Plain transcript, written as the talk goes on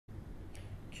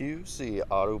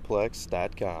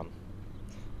QCAutoplex.com.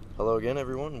 Hello again,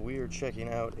 everyone. We are checking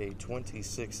out a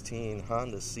 2016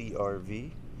 Honda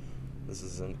CR-V. This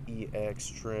is an EX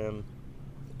trim,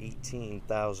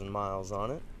 18,000 miles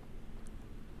on it.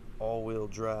 All-wheel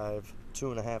drive,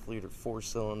 2.5-liter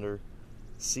 4-cylinder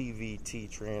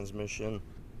CVT transmission.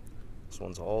 This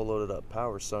one's all loaded up.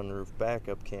 Power sunroof,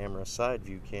 backup camera, side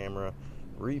view camera,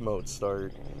 remote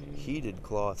start, heated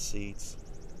cloth seats.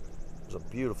 There's a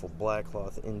beautiful black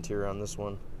cloth interior on this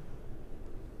one.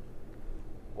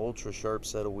 Ultra sharp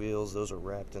set of wheels. Those are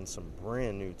wrapped in some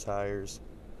brand new tires.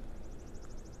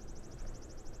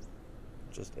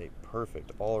 Just a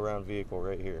perfect all-around vehicle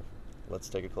right here. Let's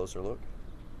take a closer look.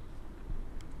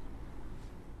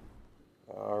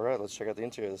 Alright, let's check out the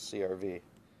interior of the CR-V.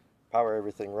 Power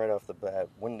everything right off the bat.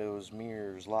 Windows,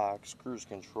 mirrors, locks, cruise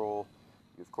control.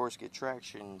 You of course get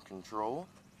traction control.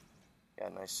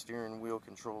 Got nice steering wheel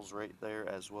controls right there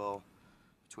as well.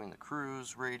 Between the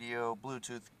cruise, radio,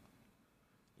 Bluetooth.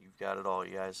 You've got it all,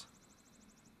 you guys.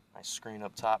 Nice screen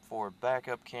up top for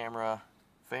backup camera.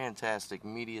 Fantastic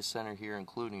media center here,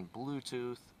 including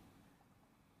Bluetooth.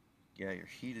 You got your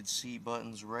heated seat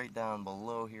buttons right down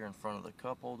below here in front of the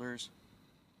cup holders.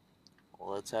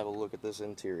 Well, let's have a look at this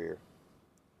interior.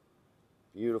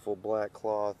 Beautiful black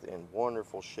cloth in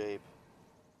wonderful shape.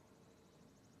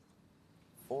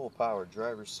 Full power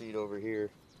driver's seat over here.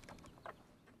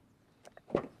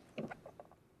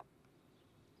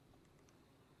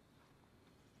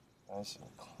 Nice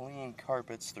and clean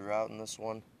carpets throughout in this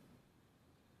one.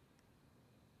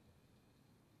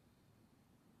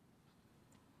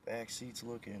 Back seats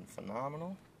looking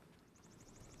phenomenal.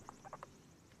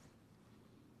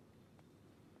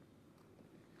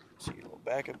 See a little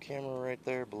backup camera right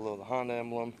there below the Honda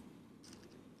emblem.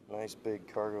 Nice big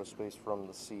cargo space from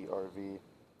the CR-V.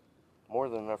 More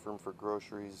than enough room for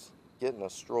groceries. Getting a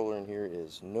stroller in here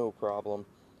is no problem.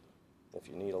 If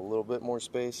you need a little bit more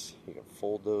space, you can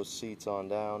fold those seats on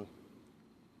down.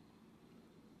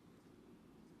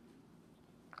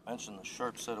 Mentioned the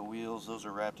sharp set of wheels. Those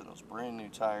are wrapped in those brand new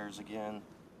tires again.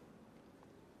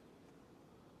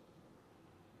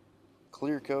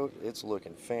 Clear coat, it's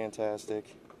looking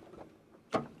fantastic.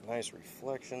 Nice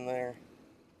reflection there.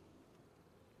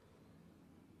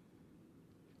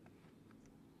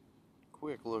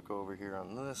 Quick look over here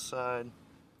on this side.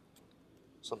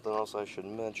 Something else I should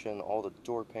mention, all the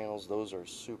door panels, those are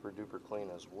super duper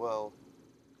clean as well.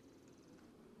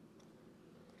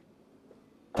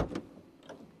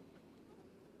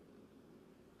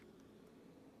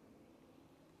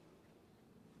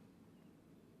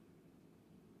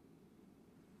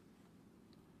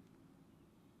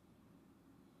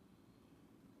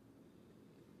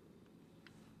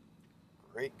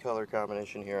 Great color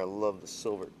combination here. I love the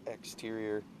silver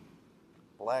exterior,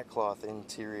 black cloth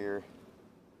interior.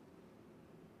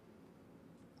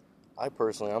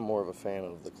 I'm more of a fan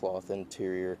of the cloth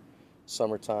interior.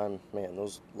 Summertime, man,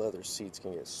 those leather seats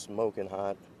can get smoking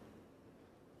hot.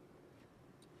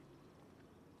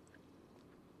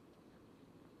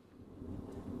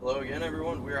 Hello again,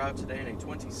 everyone. We're out today in a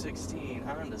 2016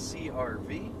 Honda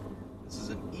CR-V. This is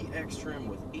an EX trim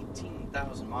with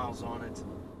 18,000 miles on it.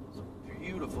 It's a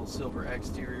beautiful silver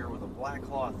exterior with a black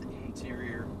cloth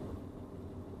interior.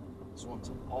 This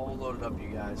one's all loaded up, you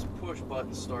guys. Push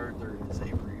button start. There is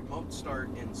a remote start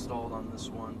installed on this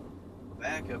one.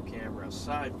 Backup camera,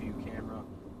 side view camera.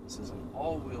 This is an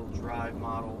all-wheel drive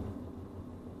model.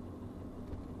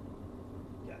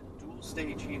 Got dual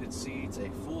stage heated seats, a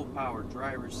full power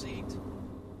driver's seat,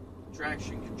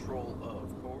 traction control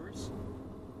of course.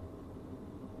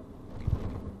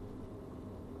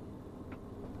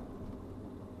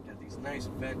 Got these nice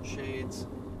vent shades.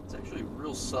 It's actually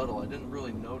real subtle. I didn't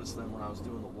really notice them when I was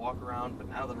doing the walk around, but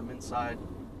now that I'm inside,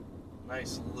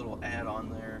 nice little add-on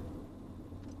there.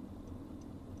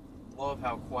 Love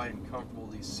how quiet and comfortable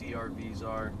these CR-Vs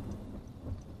are.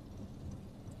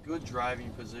 Good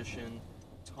driving position,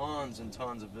 tons and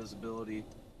tons of visibility.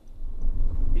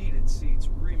 Heated seats,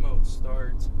 remote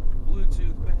start,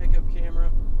 Bluetooth, backup camera.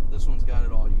 This one's got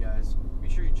it all, you guys. Be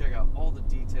sure you check out all the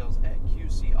details at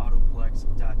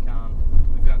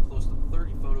QCAutoplex.com. We've got close to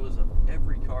 30 photos of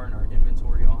every car in our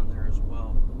inventory on there as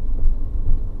well.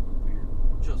 We're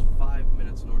just 5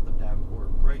 minutes north of Davenport,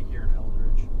 right here in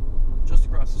Eldridge, just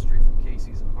across the street from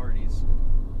Casey's and Hardee's.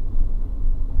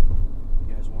 If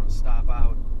you guys want to stop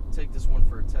out, take this one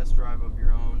for a test drive of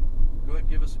your own, go ahead and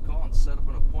give us a call and set up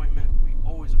an appointment. We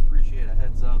always appreciate a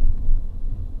heads up.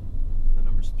 The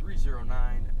number's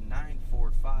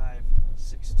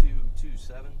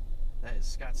 309-945-6227. That is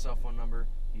Scott's cell phone number.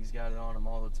 He's got it on him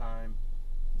all the time.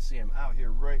 You can see him out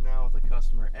here right now with a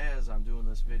customer as I'm doing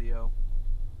this video.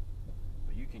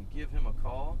 but you can give him a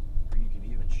call or you can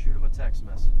even shoot him a text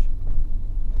message.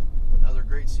 Another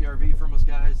great CRV from us,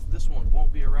 guys. This one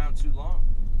won't be around too long.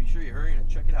 Be sure you hurry and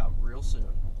check it out real soon.